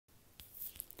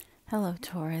Hello,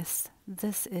 Taurus.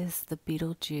 This is the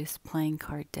Beetlejuice playing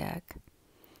card deck.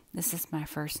 This is my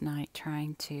first night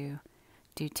trying to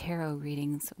do tarot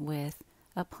readings with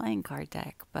a playing card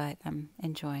deck, but I'm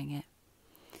enjoying it.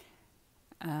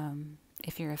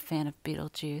 If you're a fan of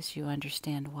Beetlejuice, you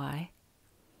understand why.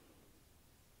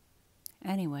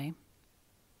 Anyway,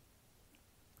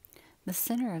 the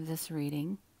center of this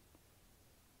reading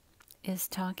is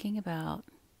talking about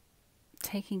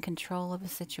taking control of a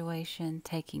situation,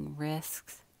 taking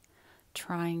risks,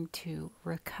 trying to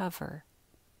recover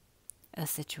a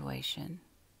situation.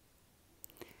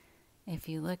 If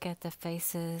you look at the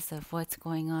faces of what's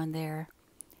going on there,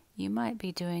 you might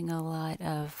be doing a lot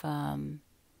of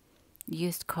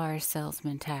used car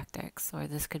salesman tactics, or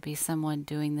this could be someone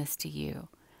doing this to you,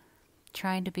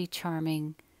 trying to be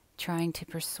charming, trying to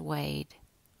persuade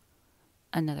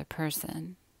another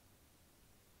person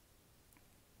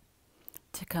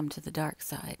to come to the dark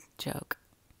side. Joke.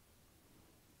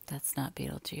 That's not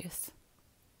Beetlejuice.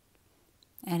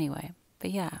 Anyway,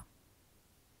 but yeah.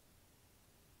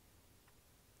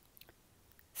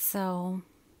 So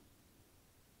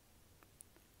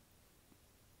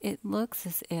it looks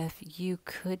as if you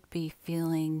could be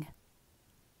feeling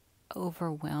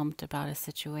overwhelmed about a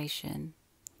situation.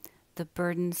 The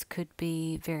burdens could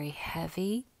be very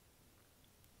heavy.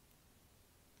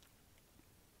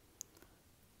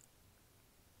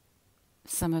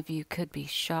 Some of you could be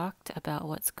shocked about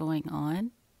what's going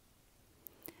on.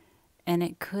 And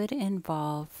it could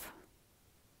involve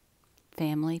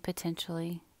family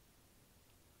potentially,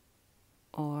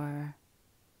 or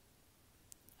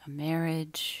a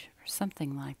marriage, or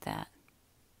something like that.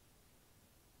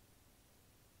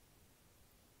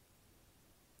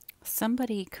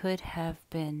 Somebody could have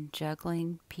been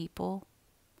juggling people,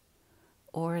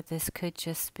 or this could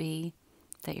just be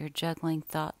that you're juggling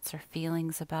thoughts or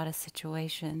feelings about a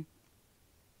situation.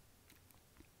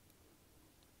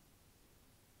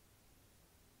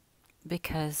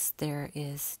 Because there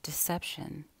is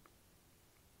deception.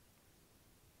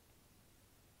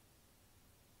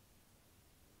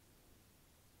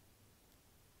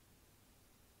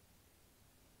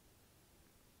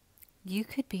 You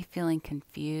could be feeling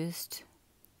confused,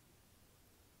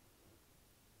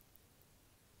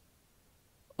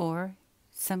 or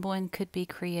someone could be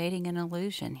creating an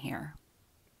illusion here.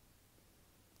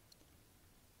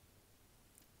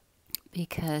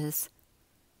 Because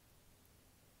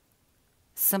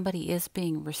somebody is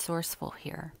being resourceful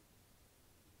here.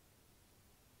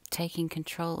 Taking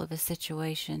control of a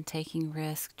situation, taking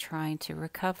risk, trying to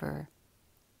recover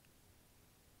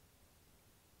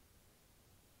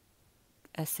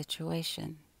a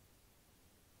situation.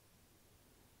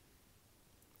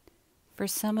 For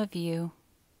some of you,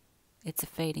 it's a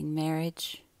fading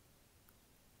marriage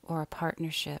or a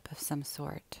partnership of some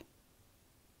sort.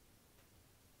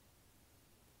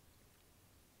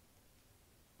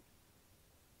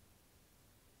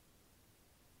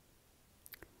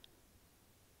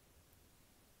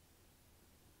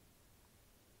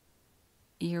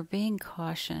 You're being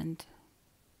cautioned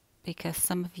because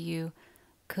some of you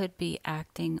could be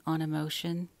acting on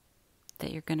emotion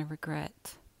that you're going to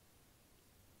regret.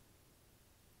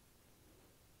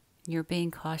 You're being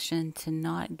cautioned to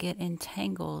not get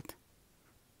entangled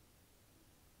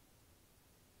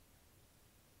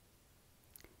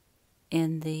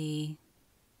in the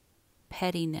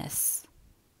pettiness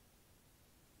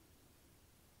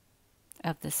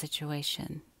of the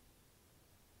situation.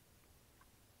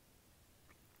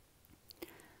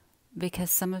 Because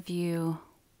some of you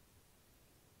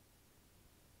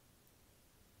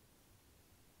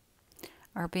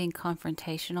are being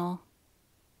confrontational,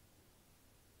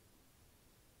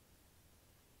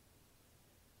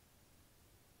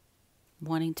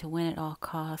 wanting to win at all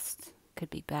costs, could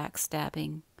be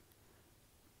backstabbing.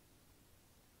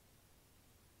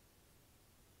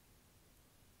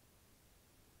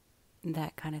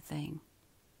 That kind of thing.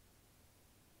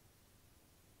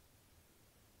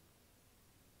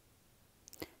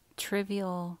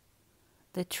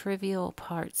 The trivial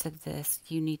parts of this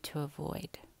you need to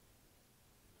avoid.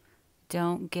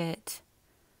 Don't get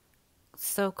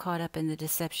so caught up in the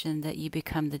deception that you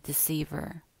become the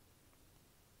deceiver.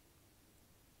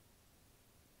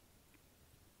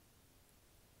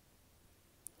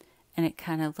 And it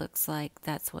kind of looks like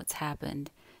that's what's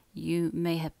happened. You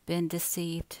may have been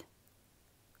deceived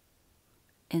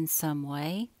in some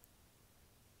way.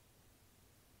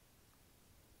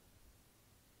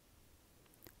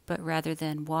 But rather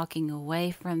than walking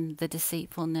away from the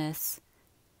deceitfulness,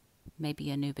 maybe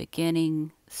a new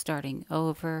beginning, starting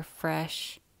over,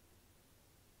 fresh,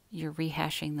 you're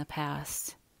rehashing the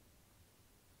past.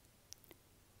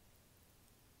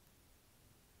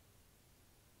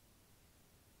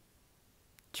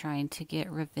 trying to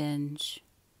get revenge,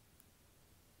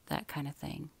 that kind of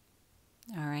thing.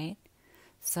 All right?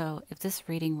 So if this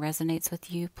reading resonates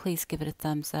with you, please give it a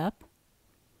thumbs up.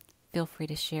 Feel free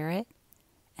to share it.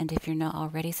 And if you're not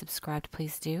already subscribed,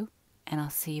 please do. And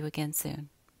I'll see you again soon.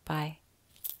 Bye.